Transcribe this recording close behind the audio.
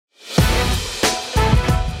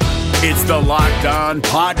It's the Locked On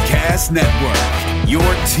Podcast Network, your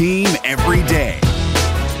team every day.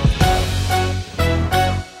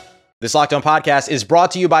 This Locked On Podcast is brought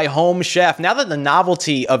to you by Home Chef. Now that the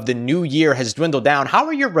novelty of the new year has dwindled down, how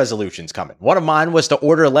are your resolutions coming? One of mine was to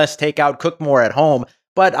order less takeout, cook more at home,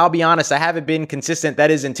 but I'll be honest, I haven't been consistent. That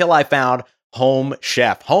is until I found Home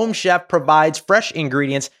Chef. Home Chef provides fresh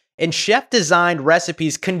ingredients and chef-designed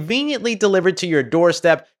recipes conveniently delivered to your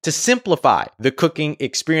doorstep to simplify the cooking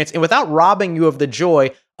experience and without robbing you of the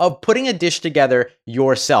joy of putting a dish together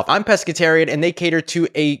yourself. I'm pescatarian and they cater to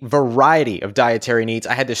a variety of dietary needs.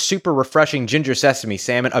 I had this super refreshing ginger sesame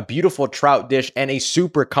salmon, a beautiful trout dish, and a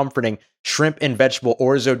super comforting shrimp and vegetable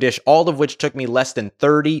orzo dish, all of which took me less than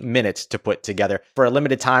 30 minutes to put together. For a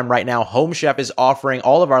limited time right now, Home Chef is offering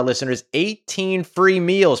all of our listeners 18 free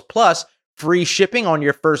meals plus free shipping on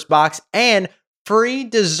your first box and free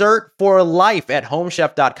dessert for life at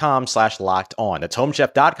homechef.com/lockedon. That's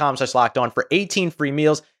homechef.com/lockedon for 18 free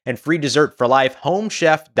meals and free dessert for life.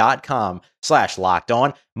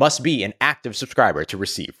 Homechef.com/lockedon. Must be an active subscriber to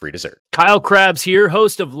receive free dessert. Kyle Krabs here,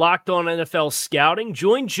 host of Locked On NFL Scouting.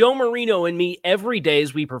 Join Joe Marino and me every day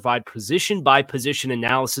as we provide position-by-position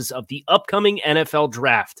analysis of the upcoming NFL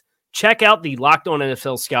Draft. Check out the Locked On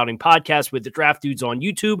NFL Scouting podcast with the Draft Dudes on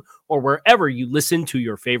YouTube or wherever you listen to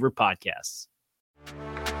your favorite podcasts.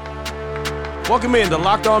 Welcome in to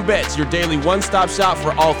Locked On Bets, your daily one-stop shop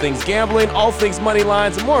for all things gambling, all things money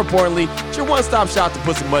lines, and more importantly, it's your one-stop shop to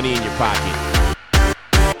put some money in your pocket.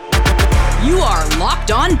 You are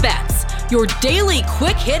Locked On Bets, your daily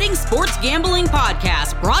quick-hitting sports gambling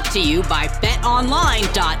podcast brought to you by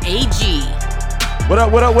betonline.ag. What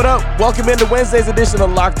up, what up, what up? Welcome into Wednesday's edition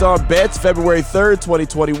of Locked On Bets, February 3rd,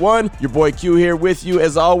 2021. Your boy Q here with you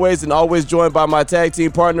as always, and always joined by my tag team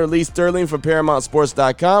partner, Lee Sterling from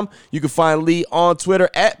ParamountSports.com. You can find Lee on Twitter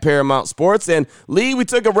at Paramount Sports. And Lee, we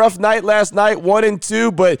took a rough night last night,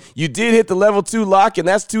 1-2, but you did hit the level 2 lock, and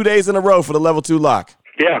that's 2 days in a row for the level 2 lock.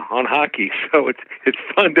 Yeah, on hockey. So it's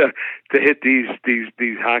fun to hit these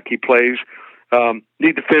hockey plays.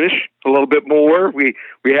 Need to finish a little bit more. We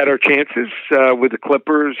had our chances with the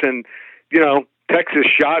Clippers, and Texas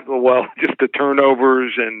shot well, just the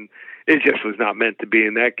turnovers, and it just was not meant to be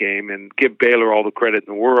in that game. And give Baylor all the credit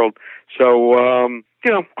in the world. So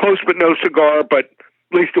close but no cigar, but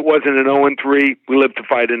at least it wasn't an 0-3. We live to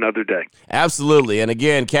fight another day. Absolutely. And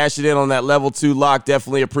again, cashing in on that level 2 lock.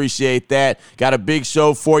 Definitely appreciate that. Got a big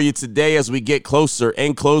show for you today as we get closer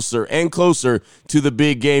and closer and closer to the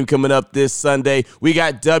big game coming up this Sunday. We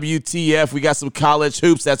got WTF. We got some college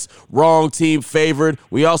hoops. That's wrong team favored.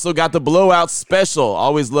 We also got the blowout special.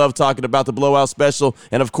 Always love talking about the blowout special.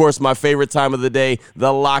 And of course, my favorite time of the day,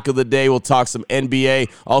 the lock of the day. We'll talk some NBA.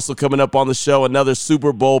 Also coming up on the show, another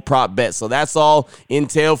Super Bowl prop bet. So that's all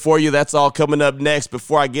entail for you. That's all coming up next.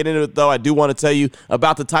 Before I get into it, though, I do want to tell you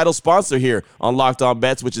about the title sponsor here on Locked On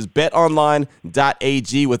Bets, which is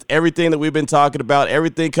betonline.ag. With everything that we've been talking about,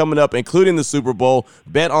 everything coming up, including the Super Bowl,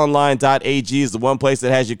 betonline.ag is the one place that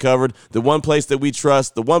has you covered, the one place that we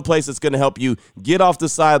trust, the one place that's going to help you get off the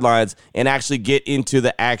sidelines and actually get into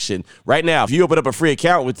the action. Right now, if you open up a free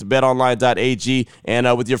account with betonline.ag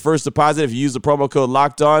and with your first deposit, if you use the promo code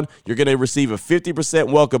LOCKEDON, you're going to receive a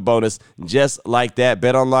 50% welcome bonus just like that.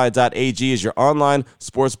 BetOnline.ag is your online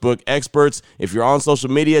sportsbook experts. If you're on social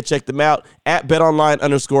media, check them out at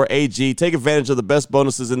BetOnline_AG. Take advantage of the best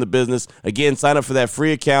bonuses in the business. Again, sign up for that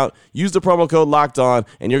free account. Use the promo code LOCKEDON,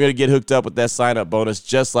 and you're going to get hooked up with that sign-up bonus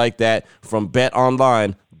just like that from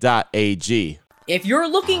BetOnline.ag. If you're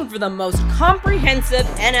looking for the most comprehensive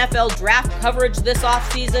NFL draft coverage this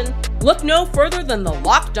offseason, look no further than the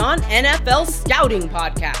Locked On NFL Scouting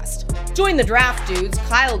Podcast. Join the Draft Dudes,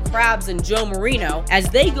 Kyle Krabs and Joe Marino, as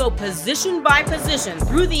they go position by position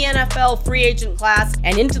through the NFL free agent class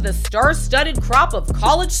and into the star-studded crop of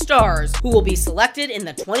college stars who will be selected in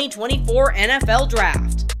the 2024 NFL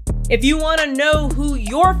Draft. If you want to know who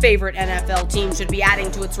your favorite NFL team should be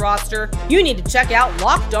adding to its roster, you need to check out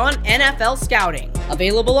Locked On NFL Scouting,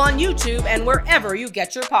 available on YouTube and wherever you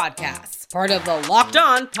get your podcasts. Part of the Locked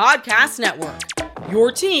On Podcast Network,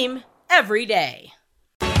 your team every day.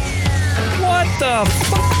 What the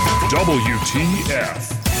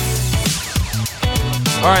WTF.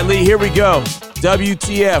 All right, Lee, here we go.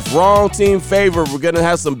 WTF, wrong team favored. We're going to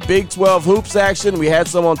have some Big 12 hoops action. We had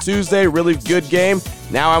some on Tuesday, really good game.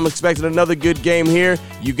 Now I'm expecting another good game here.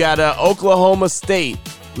 You got Oklahoma State,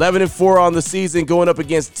 11-4 on the season, going up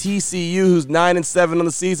against TCU, who's 9-7 on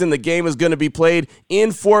the season. The game is going to be played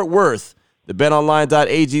in Fort Worth. The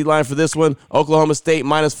betonline.ag line for this one, Oklahoma State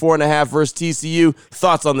 -4.5 versus TCU.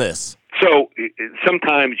 Thoughts on this? So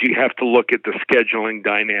sometimes you have to look at the scheduling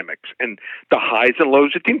dynamics and the highs and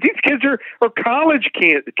lows of teams. These kids are college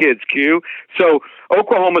kids, Q. So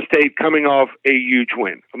Oklahoma State coming off a huge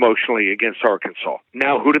win emotionally against Arkansas.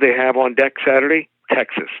 Now, who do they have on deck Saturday?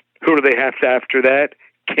 Texas. Who do they have after that?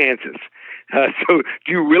 Kansas. So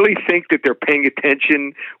do you really think that they're paying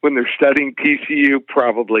attention when they're studying TCU?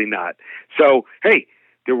 Probably not. So, hey,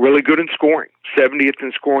 they're really good in scoring. 70th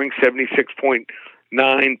in scoring,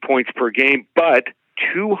 76.9 points per game, but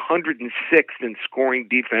 206th in scoring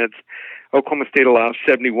defense. Oklahoma State allows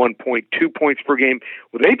 71.2 points per game.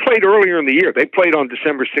 Well, they played earlier in the year. They played on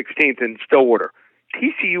December 16th in Stillwater.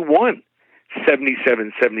 TCU won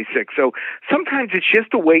 77-76. So sometimes it's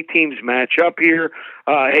just the way teams match up here.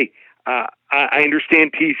 I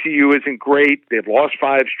understand TCU isn't great. They've lost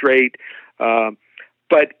 5 straight.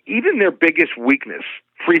 But even their biggest weakness,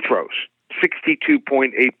 free throws,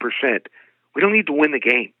 62.8%. We don't need to win the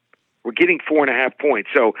game. We're getting 4.5 points.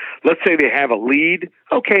 So let's say they have a lead.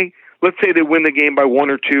 Okay, let's say they win the game by 1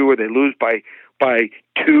 or 2, or they lose by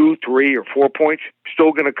 2, 3, or 4 points.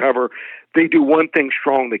 Still going to cover. They do one thing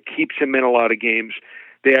strong that keeps them in a lot of games.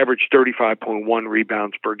 They average 35.1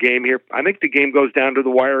 rebounds per game here. I think the game goes down to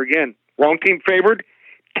the wire again. Wrong team favored.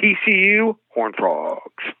 TCU, Horned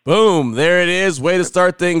Frogs. Boom. There it is. Way to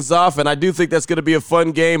start things off. And I do think that's going to be a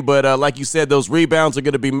fun game. But like you said, those rebounds are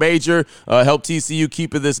going to be major. Help TCU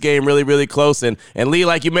keep this game really, really close. And Lee,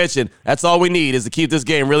 like you mentioned, that's all we need is to keep this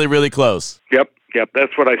game really, really close. Yep.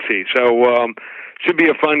 That's what I see. So should be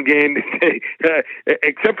a fun game.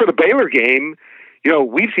 Except for the Baylor game,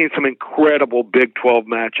 we've seen some incredible Big 12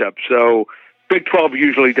 matchups. So Big 12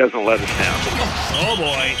 usually doesn't let us down. Oh,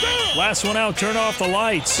 boy. Last one out, turn off the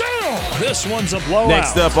lights. This one's a blowout.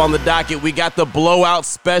 Next up on the docket, we got the blowout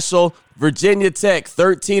special. Virginia Tech,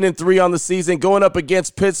 13-3 on the season, going up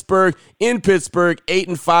against Pittsburgh in Pittsburgh,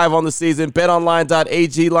 8-5 on the season.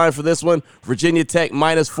 BetOnline.ag line for this one. Virginia Tech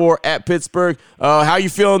 -4 at Pittsburgh. How you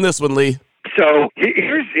feeling this one, Lee? So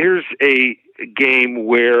here's a game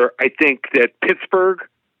where I think that Pittsburgh,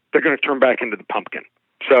 they're going to turn back into the pumpkin.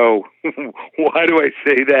 So why do I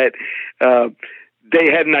say that? They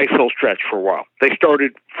had a nice little stretch for a while. They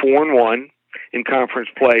started 4-1 in conference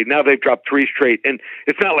play. Now they've dropped 3 straight, and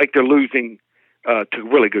it's not like they're losing to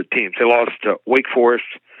really good teams. They lost to Wake Forest,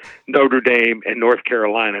 Notre Dame, and North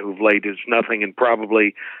Carolina, who've laid as nothing, and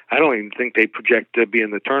probably I don't even think they project to be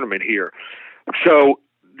in the tournament here. So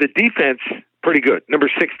the defense, pretty good, number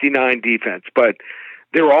 69 defense, but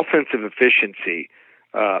their offensive efficiency,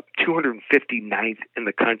 259th in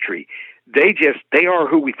the country. They are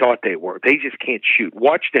who we thought they were. They just can't shoot.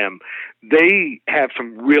 Watch them. They have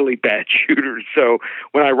some really bad shooters. So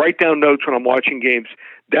when I write down notes when I'm watching games,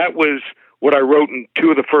 that was what I wrote in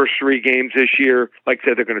 2 of the first 3 games this year. Like I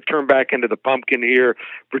said, they're going to turn back into the pumpkin here.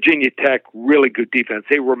 Virginia Tech, really good defense.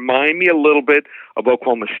 They remind me a little bit of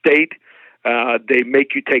Oklahoma State. They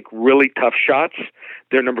make you take really tough shots.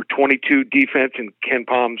 They're number 22 defense in Ken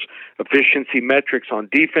Palm's efficiency metrics on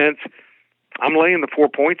defense. I'm laying the 4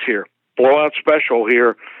 points here. Blowout special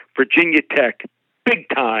here. Virginia Tech, big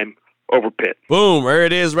time over Pitt. Boom. There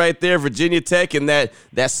it is right there. Virginia Tech, and that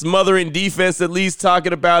smothering defense that Lee's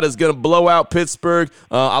talking about is going to blow out Pittsburgh.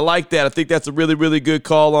 I like that. I think that's a really, really good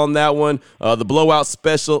call on that one. The blowout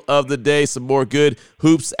special of the day. Some more good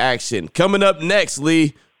hoops action. Coming up next,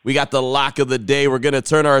 Lee, we got the lock of the day. We're going to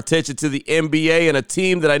turn our attention to the NBA and a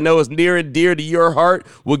team that I know is near and dear to your heart.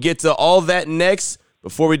 We'll get to all that next.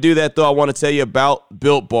 Before we do that, though, I want to tell you about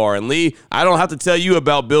Built Bar. And, Lee, I don't have to tell you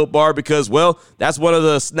about Built Bar because, well, that's one of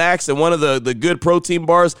the snacks and one of the good protein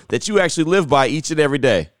bars that you actually live by each and every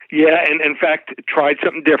day. Yeah, and in fact, tried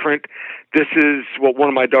something different. This is what one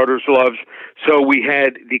of my daughters loves. So we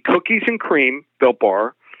had the cookies and cream Built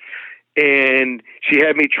Bar, and she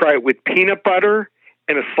had me try it with peanut butter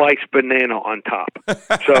and a sliced banana on top.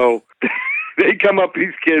 So they come up,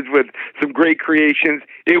 these kids, with some great creations.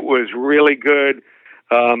 It was really good.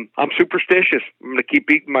 I'm superstitious. I'm going to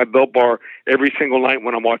keep eating my Built Bar every single night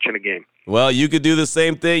when I'm watching a game. Well, you could do the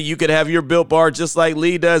same thing. You could have your Built Bar just like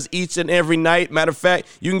Lee does each and every night. Matter of fact,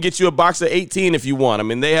 you can get you a box of 18 if you want. I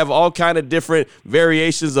mean, they have all kind of different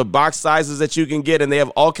variations of box sizes that you can get, and they have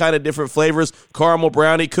all kind of different flavors: caramel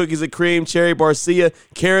brownie, cookies and cream, cherry barcia,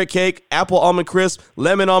 carrot cake, apple almond crisp,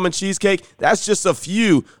 lemon almond cheesecake. That's just a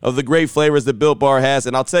few of the great flavors that Built Bar has,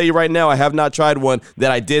 and I'll tell you right now, I have not tried one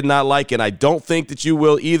that I did not like, and I don't think that you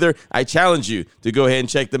will either. I challenge you to go ahead and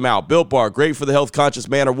check them out. Built Bar, great for the health-conscious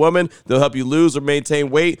man or woman. They'll help you lose or maintain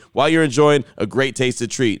weight while you're enjoying a great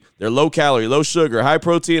tasted treat. They're low calorie, low sugar, high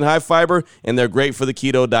protein, high fiber, and they're great for the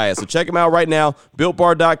keto diet. So check them out right now,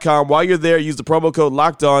 BuiltBar.com. While you're there, use the promo code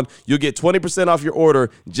LOCKEDON. You'll get 20% off your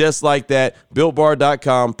order just like that.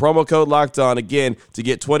 BuiltBar.com, promo code LOCKEDON, again, to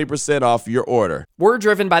get 20% off your order. We're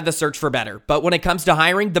driven by the search for better, but when it comes to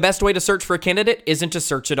hiring, the best way to search for a candidate isn't to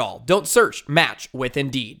search at all. Don't search, match with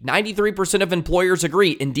Indeed. 93% of employers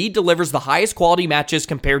agree Indeed delivers the highest quality matches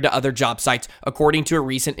compared to other job sites, according to a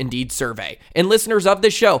recent Indeed survey. And listeners of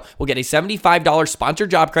this show will get a $75 sponsored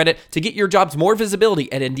job credit to get your jobs more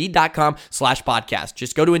visibility at Indeed.com/podcast.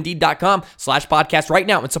 Just go to Indeed.com/podcast right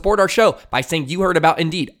now and support our show by saying you heard about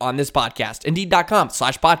Indeed on this podcast.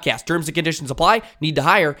 Indeed.com/podcast. Terms and conditions apply. Need to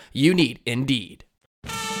hire? You need Indeed.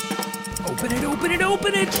 Open it, open it,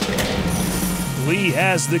 open it. Lee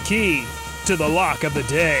has the key to the lock of the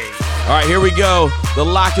day. All right, here we go. The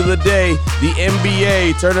lock of the day, the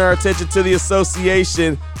NBA. Turning our attention to the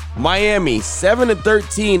association. Miami,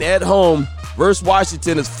 7-13 at home versus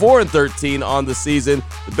Washington is 4-13 on the season.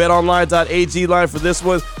 The BetOnline.ag line for this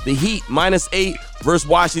one, the Heat -8 versus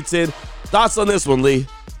Washington. Thoughts on this one, Lee?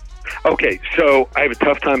 Okay, so I have a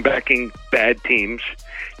tough time backing bad teams.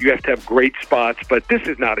 You have to have great spots, but this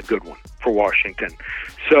is not a good one for Washington.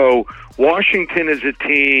 So Washington is a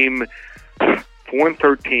team,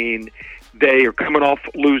 4-13. They are coming off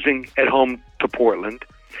losing at home to Portland.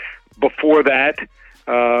 Before that,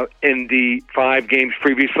 in the 5 games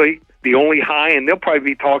previously, the only high, and they'll probably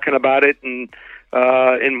be talking about it in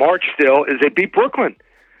March still, is they beat Brooklyn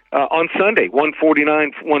on Sunday,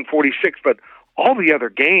 149-146. But all the other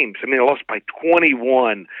games, I mean, they lost by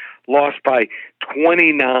 21, lost by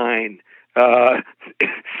 29,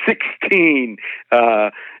 16,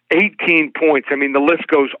 18 points. I mean, the list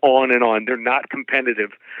goes on and on. They're not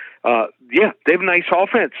competitive. Yeah, they have a nice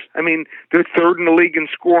offense. I mean, they're 3rd in the league in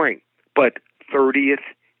scoring, but 30th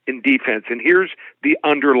in defense. And here's the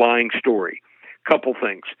underlying story. Couple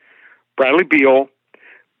things. Bradley Beal,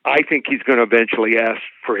 I think he's going to eventually ask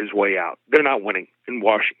for his way out. They're not winning in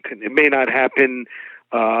Washington. It may not happen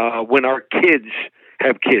when our kids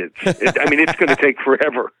have kids. I mean, it's going to take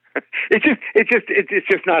forever. It's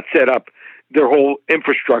just not set up, their whole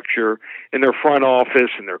infrastructure and their front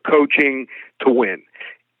office and their coaching to win.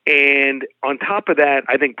 And on top of that,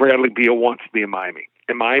 I think Bradley Beal wants to be in Miami.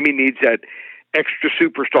 And Miami needs that extra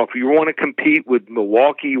superstar. If you want to compete with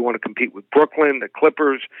Milwaukee, you want to compete with Brooklyn, the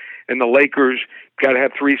Clippers, and the Lakers, you've got to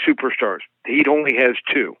have 3 superstars. The Heat only has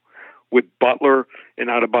 2, with Butler and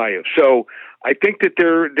Adebayo. So I think that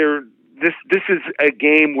this is a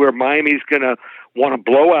game where Miami's going to want to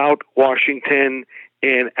blow out Washington.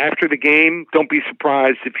 And after the game, don't be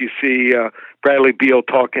surprised if you see Bradley Beal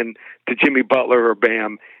talking to Jimmy Butler or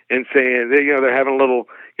Bam and saying, they're having a little,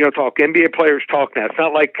 talk. NBA players talk now. It's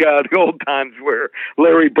not like the old times where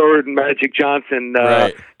Larry Bird and Magic Johnson,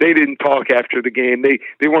 right. They didn't talk after the game.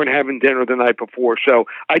 They weren't having dinner the night before. So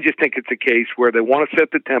I just think it's a case where they want to set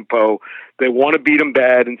the tempo. They want to beat them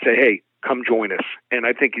bad and say, hey, come join us. And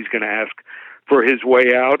I think he's going to ask for his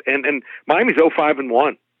way out. And Miami's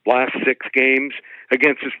 0-5-1 last 6 games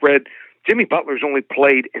against the spread. Jimmy Butler's only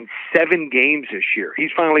played in 7 games this year.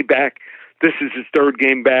 He's finally back. This is his 3rd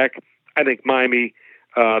game back. I think Miami,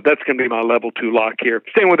 that's going to be my level 2 lock here.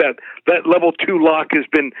 Staying with that level 2 lock has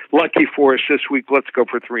been lucky for us this week. Let's go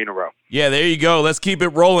for 3 in a row. Yeah, there you go. Let's keep it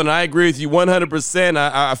rolling. I agree with you 100%.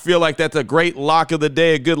 I feel like that's a great lock of the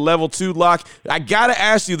day, a good level 2 lock. I got to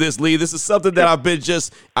ask you this, Lee. This is something that I've been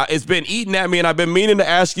it's been eating at me, and I've been meaning to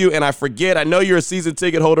ask you, and I forget. I know you're a season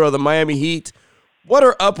ticket holder of the Miami Heat. What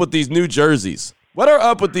are up with these new jerseys? What are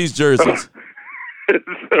up with these jerseys?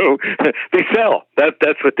 So they sell.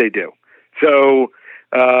 That's what they do. So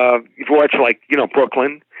if you watch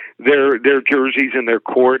Brooklyn, their jerseys and their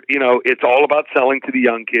court, it's all about selling to the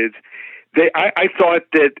young kids. I thought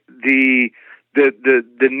that the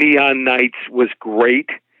Neon Knights was great.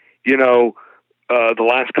 The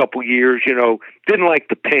last couple years, didn't like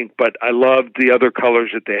the pink, but I loved the other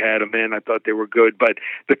colors that they had them in. I thought they were good, but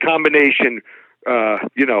the combination,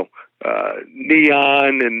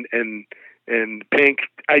 neon and pink,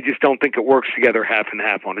 I just don't think it works together half and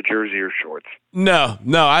half on a jersey or shorts. No,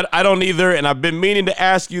 I don't either, and I've been meaning to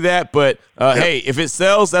ask you that, but hey, if it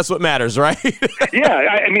sells, that's what matters, right? Yeah,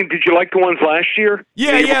 I mean, did you like the ones last year?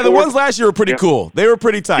 Yeah, the ones last year were pretty cool. They were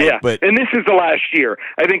pretty tight. Yeah, and this is the last year.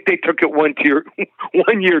 I think they took it one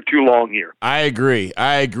year too long here. I agree,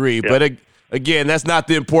 Yeah. but again, that's not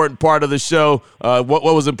the important part of the show. What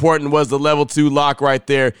was important was the level 2 lock right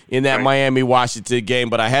there in that Miami-Washington game.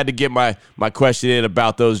 But I had to get my question in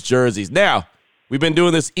about those jerseys. Now, We've been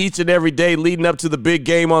doing this each and every day leading up to the big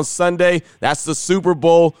game on Sunday. That's the Super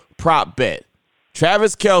Bowl prop bet.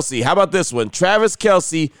 Travis Kelce, how about this one? Travis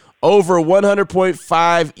Kelce over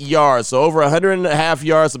 100.5 yards, so over 100.5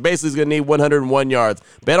 yards. So basically, he's going to need 101 yards.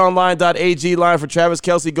 BetOnline.ag line for Travis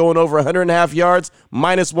Kelce going over 100.5 yards,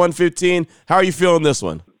 minus 115. How are you feeling this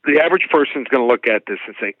one? The average person's going to look at this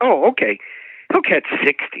and say, oh, okay, he'll catch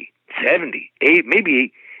 60, 70, 80,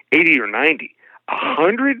 maybe 80 or 90.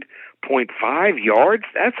 100.5 yards?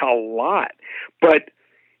 That's a lot. But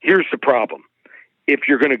here's the problem. If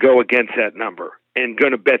you're going to go against that number and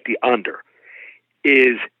going to bet the under,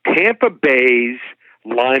 is Tampa Bay's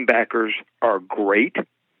linebackers are great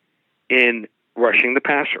in rushing the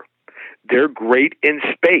passer. They're great in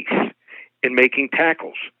space, in making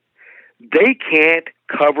tackles. They can't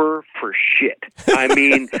cover for shit. I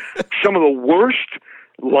mean, some of the worst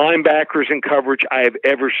linebackers in coverage I have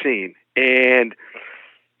ever seen. And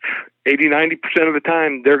 80-90% of the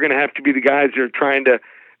time, they're going to have to be the guys that are trying to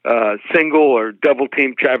single or double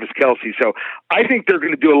team Travis Kelce. So I think they're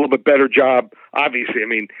going to do a little bit better job. Obviously, I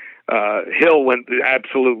mean, Hill went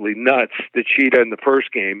absolutely nuts, the cheetah in the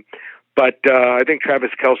first game. But I think Travis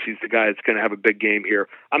Kelce's the guy that's going to have a big game here.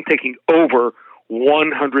 I'm taking over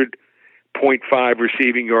 100.5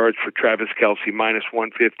 receiving yards for Travis Kelce, minus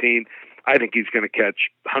 115. I think he's going to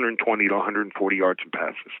catch 120 to 140 yards in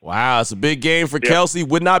passes. Wow, it's a big game for Kelce.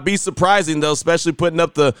 Would not be surprising, though, especially putting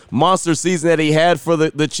up the monster season that he had for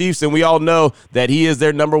the Chiefs. And we all know that he is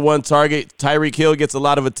their number one target. Tyreek Hill gets a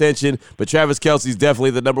lot of attention, but Travis Kelce's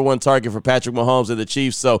definitely the number one target for Patrick Mahomes and the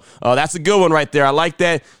Chiefs. So that's a good one right there. I like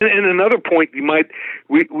that. And another point, we may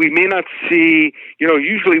not see,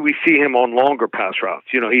 usually we see him on longer pass routes.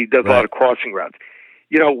 He does a lot of crossing routes.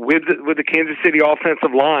 With the Kansas City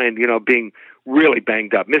offensive line, being really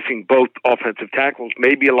banged up, missing both offensive tackles,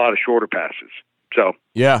 maybe a lot of shorter passes. So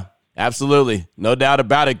yeah, absolutely. No doubt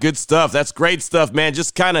about it. Good stuff. That's great stuff, man.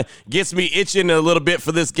 Just kind of gets me itching a little bit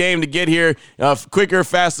for this game to get here quicker,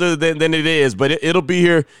 faster than it is. But it'll be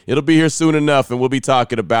here. It'll be here soon enough, and we'll be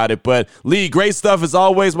talking about it. But Lee, great stuff as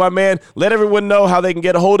always, my man. Let everyone know how they can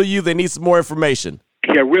get a hold of you. They need some more information.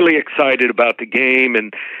 Yeah, really excited about the game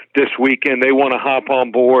and this weekend. They want to hop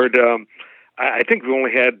on board. I think we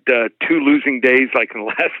only had 2 losing days, like in the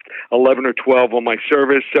last 11 or 12 on my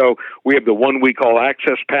service. So we have the 1 week all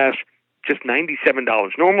access pass, just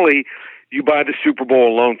 $97. Normally, you buy the Super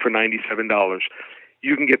Bowl alone for $97.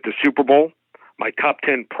 You can get the Super Bowl, my top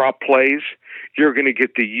 10 prop plays. You're going to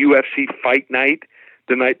get the UFC fight night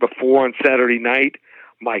the night before on Saturday night.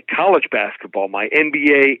 My college basketball, my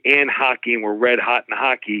NBA and hockey, and we're red hot in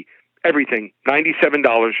hockey, everything, $97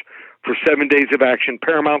 for 7 days of action.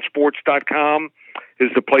 ParamountSports.com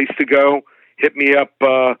is the place to go. Hit me up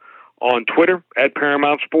on Twitter at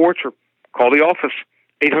Paramount Sports or call the office,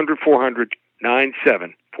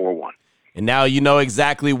 800-400-9741. And now you know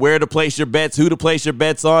exactly where to place your bets, who to place your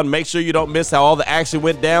bets on. Make sure you don't miss how all the action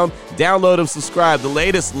went down. Download and subscribe to the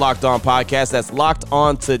latest Locked On podcast. That's Locked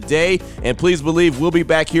On Today. And please believe we'll be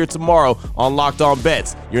back here tomorrow on Locked On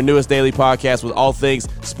Bets, your newest daily podcast with all things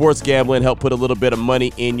sports gambling, help put a little bit of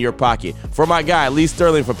money in your pocket. For my guy, Lee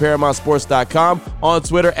Sterling from ParamountSports.com, on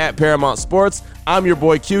Twitter at Paramount Sports. I'm your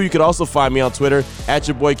boy Q. You can also find me on Twitter at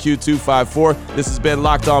your boy Q254. This has been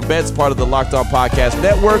Locked On Bets, part of the Locked On Podcast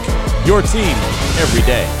Network. Your team every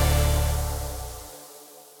day.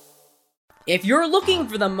 If you're looking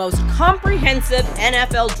for the most comprehensive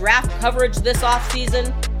NFL draft coverage this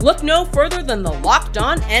offseason, look no further than the Locked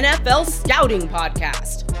On NFL Scouting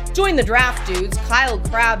Podcast. Join the draft dudes, Kyle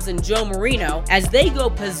Krabs and Joe Marino, as they go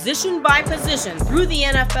position by position through the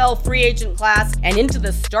NFL free agent class and into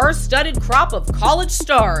the star-studded crop of college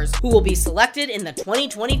stars who will be selected in the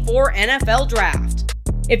 2024 NFL Draft.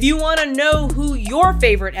 If you want to know who your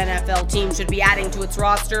favorite NFL team should be adding to its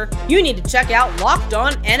roster, you need to check out Locked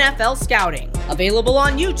On NFL Scouting, available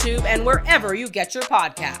on YouTube and wherever you get your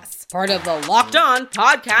podcasts. Part of the Locked On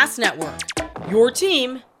Podcast Network, your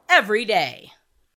team every day.